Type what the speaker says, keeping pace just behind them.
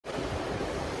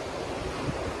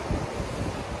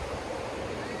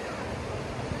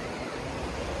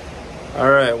All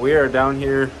right, we are down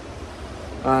here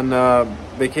on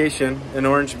vacation in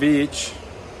Orange Beach,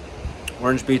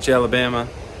 Alabama,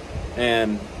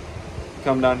 and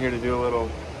come down here to do a little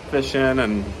fishing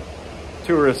and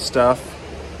tourist stuff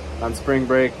on spring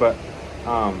break. But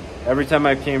every time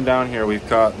I came down here, we've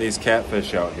caught these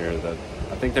catfish out here that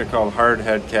I think they're called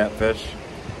hardhead catfish,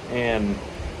 and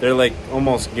they're like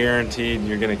almost guaranteed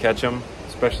you're gonna catch them,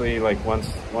 especially like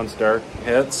once dark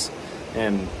hits.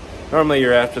 And normally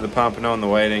you're after the pompano and the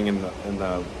whiting and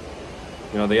the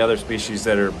you know, the other species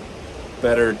that are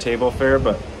better table fare,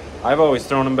 but I've always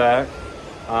thrown them back.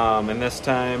 And this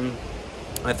time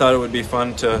I thought it would be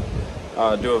fun to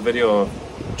do a video of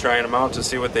trying them out to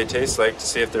see what they taste like, to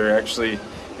see if they're actually,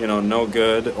 you know, no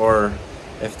good or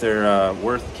if they're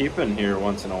worth keeping here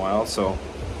once in a while. So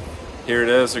here it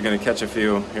is. We're going to catch a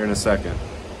few here in a second.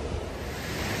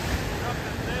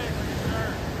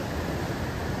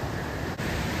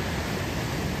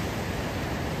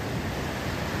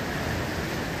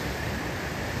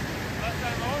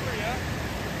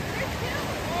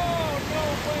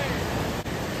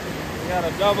 Got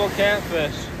a double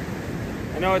catfish.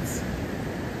 I know it's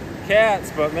cats,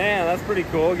 but man, that's pretty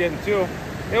cool getting two.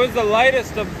 It was the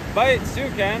lightest of bites too,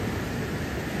 Ken.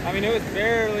 I mean, it was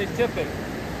barely tipping,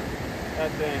 that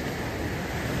thing.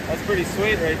 That's pretty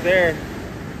sweet right there.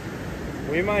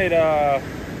 We might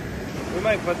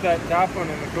put that top one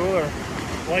in the cooler.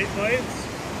 White bites?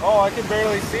 Oh, I can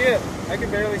barely see it. I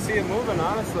can barely see it moving,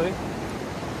 honestly.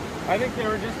 I think they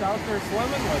were just out there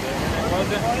swimming with it, and it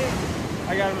wasn't.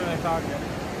 I got him in a pocket.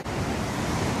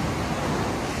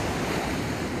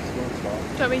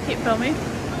 Shall we keep filming?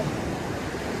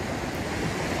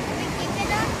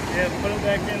 Yeah, put it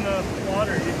back in the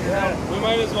water. Yeah, we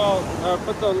might as well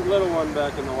put the little one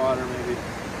back in the water, maybe.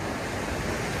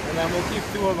 And then we'll keep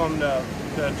two of them to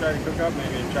try to cook up,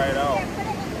 maybe, and try it out.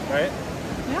 Right?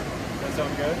 Yeah. That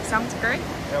sound good? Sounds great.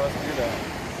 Yeah, let's do that.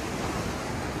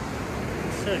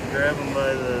 Should grab them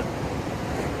by the...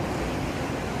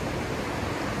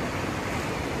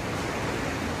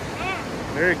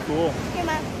 Very cool. Here,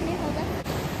 Mom, can you hold it?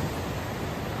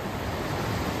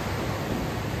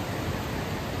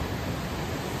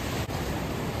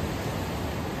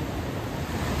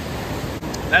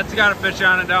 That's got a fish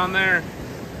on it down there.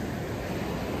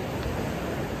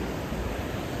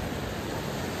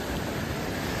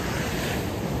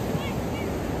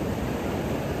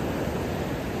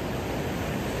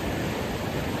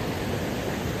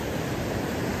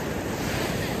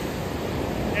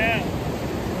 Yeah.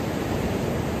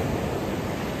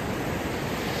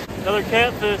 Another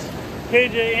catfish.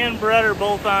 KJ and Brett are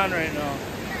both on right now.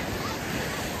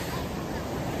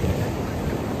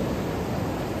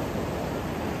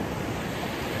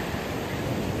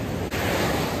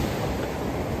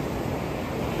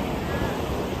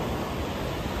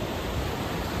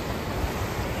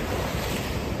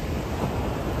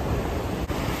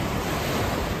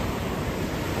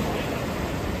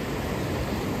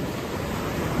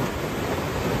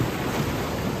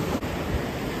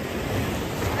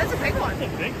 That's a big one.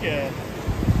 That's a big cat.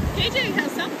 KJ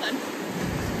has something.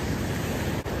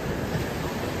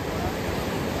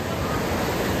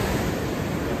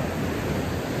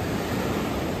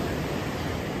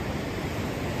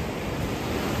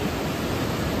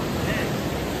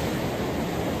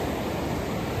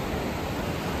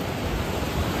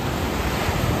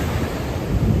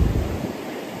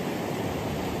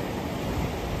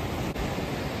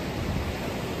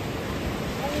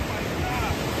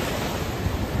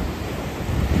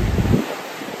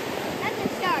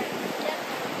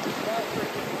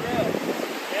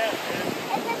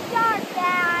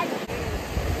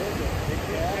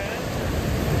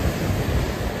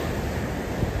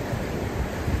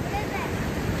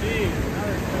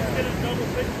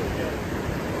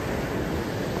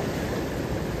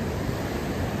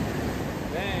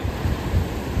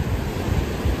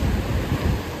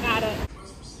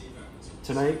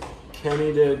 Tonight,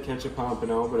 Kenny did catch a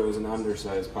pompano, but it was an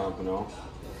undersized pompano.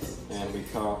 And we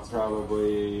caught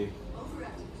probably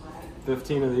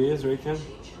 15 of these, right, Ken?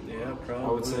 Yeah, probably.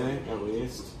 I would say, at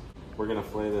least. We're gonna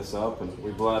fillet this up, and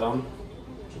we bled them.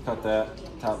 We cut that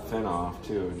top fin off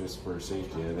too, just for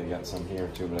safety. They got some here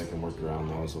too, but I can work around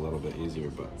those a little bit easier.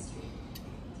 But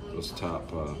those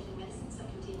top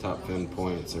fin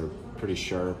points are pretty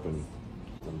sharp, and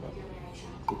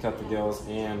we cut the gills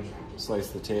and slice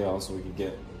the tail so we could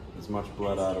get as much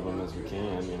blood out of them as we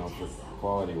can, you know, for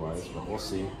quality wise. But we'll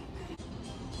see.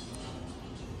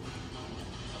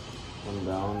 Come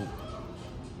down.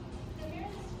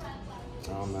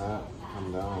 Down that,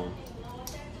 come down.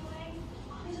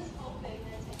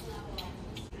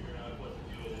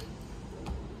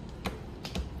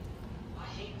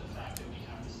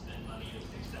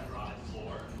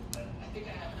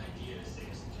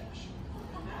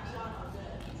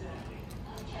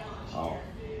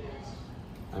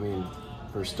 mean,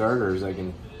 for starters, I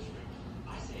can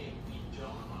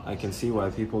see why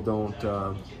people don't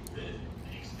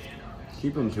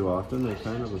keep them too often. They're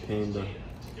kind of a pain to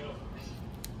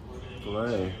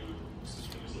fillet.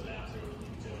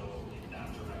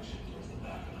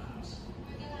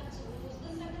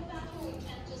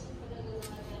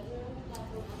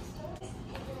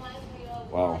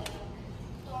 Wow.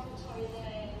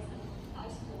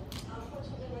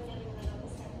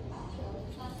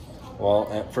 Well,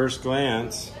 at first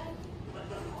glance,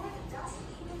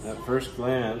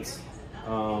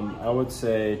 I would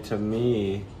say to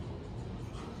me,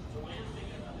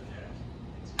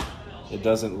 it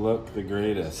doesn't look the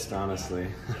greatest, honestly.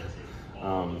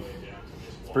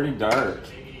 It's pretty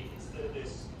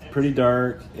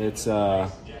dark. It's, I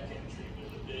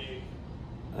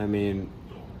mean,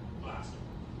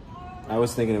 I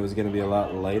was thinking it was going to be a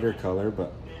lot lighter color,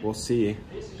 but we'll see.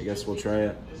 I guess we'll try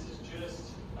it.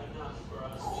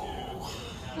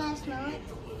 Can I smell it?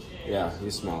 Yeah, you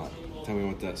smell it. Tell me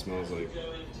what that smells like.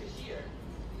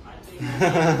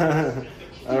 I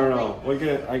don't know.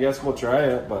 I guess we'll try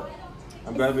it, but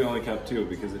I'm glad we only kept 2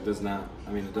 because it does not,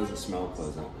 I mean, it doesn't smell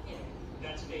pleasant.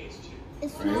 It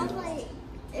smells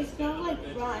like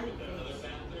rotten fish.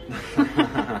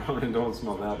 It don't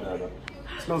smell that bad. It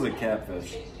smells like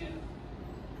catfish.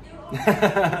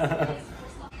 I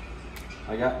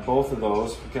got both of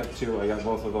those. We kept 2. I got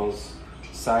both of those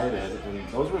sided, and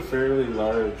those were fairly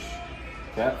large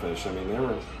catfish. I mean, they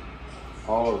were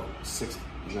all of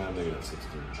maybe not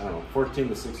 16. I don't know, 14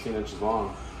 to 16 inches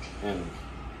long, and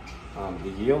the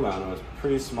yield on them was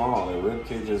pretty small. The rib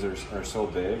cages are so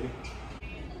big.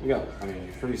 We got, I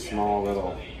mean, pretty small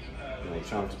little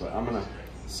chunks, but I'm gonna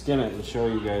skin it and show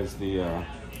you guys the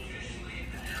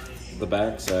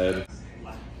backside.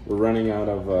 We're running out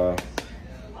of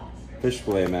fish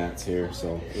fillet mats here,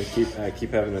 so I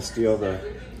keep having to steal the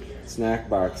snack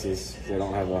boxes. They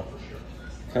don't have a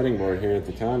cutting board here at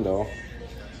the condo,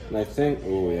 and I think,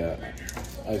 oh yeah,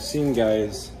 I've seen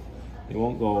guys, they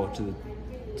won't go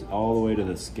all the way to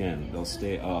the skin. They'll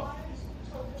stay up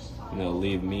and they'll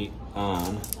leave meat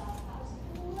on.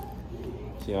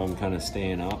 See how I'm kind of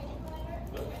staying up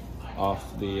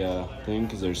off the thing,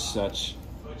 because there's such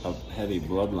a heavy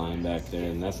bloodline back there,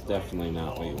 and that's definitely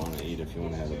not what you want to eat if you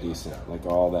want to have a decent, like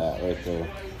all that right there.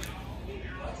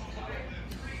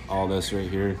 All this right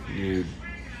here,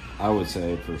 I would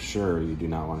say for sure you do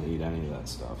not want to eat any of that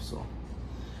stuff. So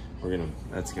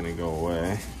that's gonna go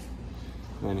away.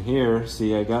 And here,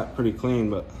 see, I got pretty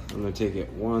clean, but I'm gonna take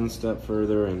it one step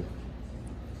further and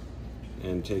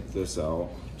take this out,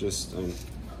 just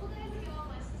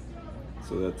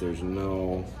so that there's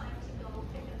no,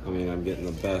 I mean, I'm getting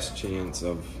the best chance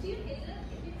of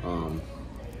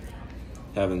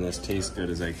having this taste good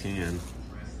as I can.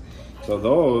 So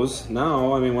those,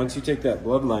 now, I mean, once you take that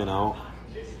bloodline out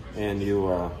and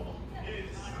you,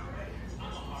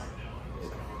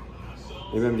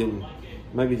 maybe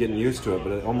might be getting used to it,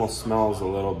 but it almost smells a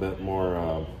little bit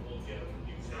more,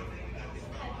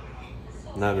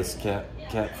 not as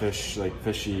catfish, like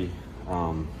fishy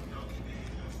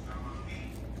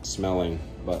smelling,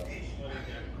 but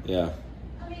yeah,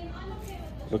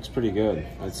 looks pretty good,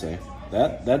 I'd say.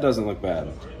 That doesn't look bad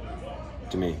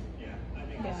to me.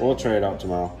 Yeah. We'll try it out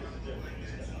tomorrow.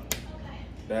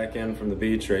 Back in from the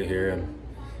beach right here, and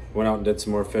went out and did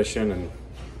some more fishing, and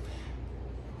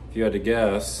if you had to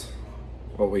guess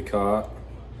what we caught,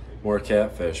 more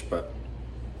catfish. But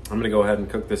I'm gonna go ahead and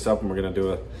cook this up, and we're gonna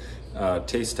do a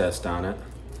taste test on it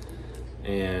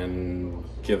and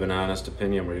give an honest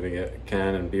opinion. We're gonna get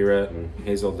Ken and B-Ret and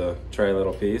Hazel to try a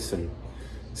little piece and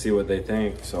see what they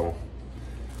think. So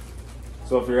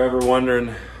if you're ever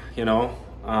wondering,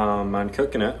 on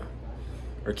cooking it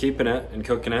or keeping it and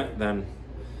cooking it, then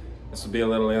this will be a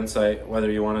little insight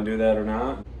whether you want to do that or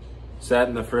not. Sat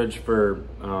in the fridge for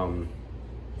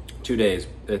 2 days.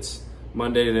 It's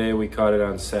Monday today, we caught it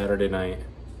on Saturday night.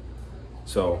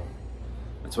 So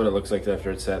that's what it looks like after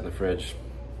it's sat in the fridge.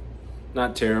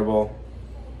 Not terrible.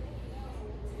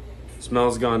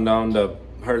 Smell's gone down to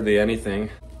hardly anything.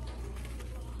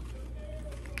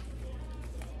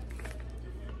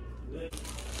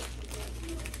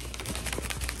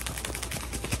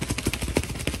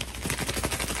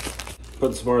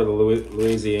 Put some more of the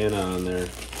Louisiana on there.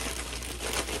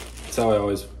 That's how I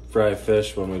always fry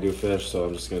fish when we do fish, so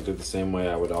I'm just gonna do it the same way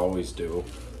I would always do,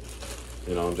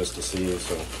 just to see.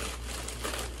 So I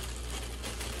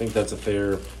think that's a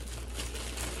fair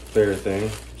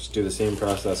thing. Just do the same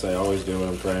process I always do when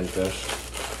I'm frying fish.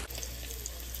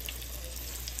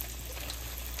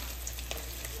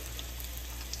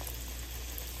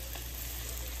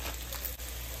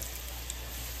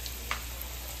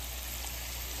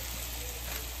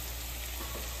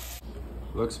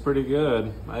 Looks pretty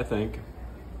good, I think.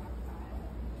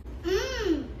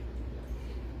 Mmm.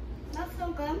 That's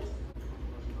so good.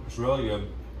 It's really good.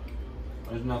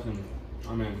 There's nothing,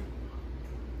 I mean,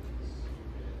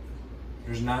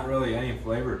 there's not really any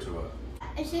flavor to it.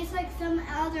 It tastes like some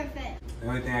other fish. The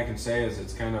only thing I can say is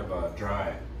it's kind of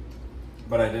dry.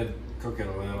 But I did cook it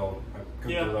a little. I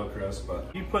cooked it a little crisp,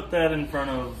 but... You put that in front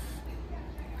of,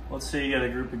 let's say you got a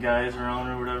group of guys around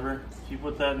or whatever. If you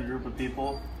put that in a group of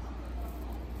people,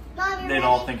 Mom, they'd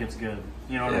all think it's good.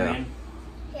 You know what I mean?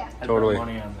 Yeah. I'd Totally. put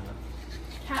money on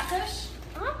that. Catfish?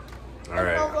 Huh? All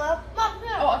right. Mom,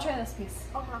 here. Oh, I'll try this piece.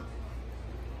 Okay.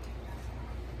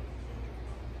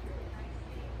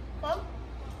 Mom?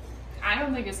 I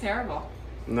don't think it's terrible.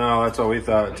 No, that's what we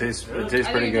thought. It tastes pretty I think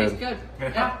it good. tastes good.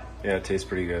 Yeah. Yeah, it tastes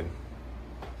pretty good.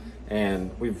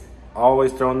 And we've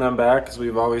always thrown them back because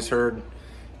we've always heard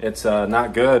it's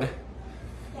not good.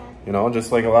 Yeah. You know,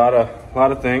 just like a lot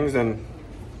of things. And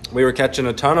we were catching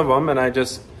a ton of them, and I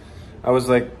was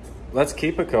like, let's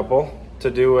keep a couple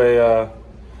to do a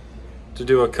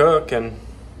cook, and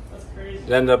That's crazy.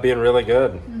 it ended up being really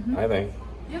good. I think.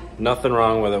 Yep. Nothing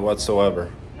wrong with it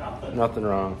whatsoever. Nothing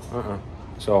wrong.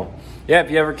 So, yeah,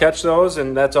 if you ever catch those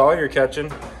and that's all you're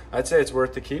catching, I'd say it's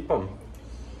worth to keep them.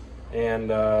 And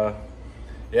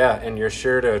yeah, and you're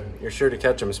sure to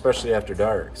catch them, especially after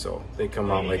dark. So they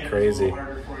come out like crazy.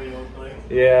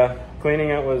 Yeah, cleaning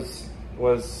it was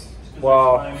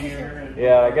well.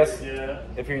 Yeah, I guess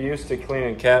if you're used to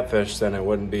cleaning catfish, then it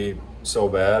wouldn't be so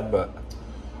bad. But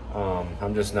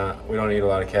I'm just not. We don't eat a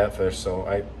lot of catfish,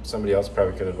 so somebody else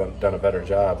probably could have done a better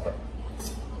job. But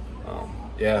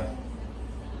yeah,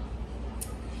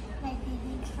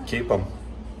 keep them,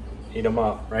 eat them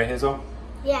up, right, Hazel?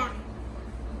 Yeah.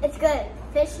 It's good.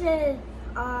 Fishes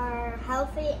are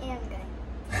healthy and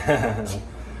good.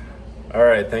 All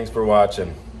right, thanks for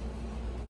watching.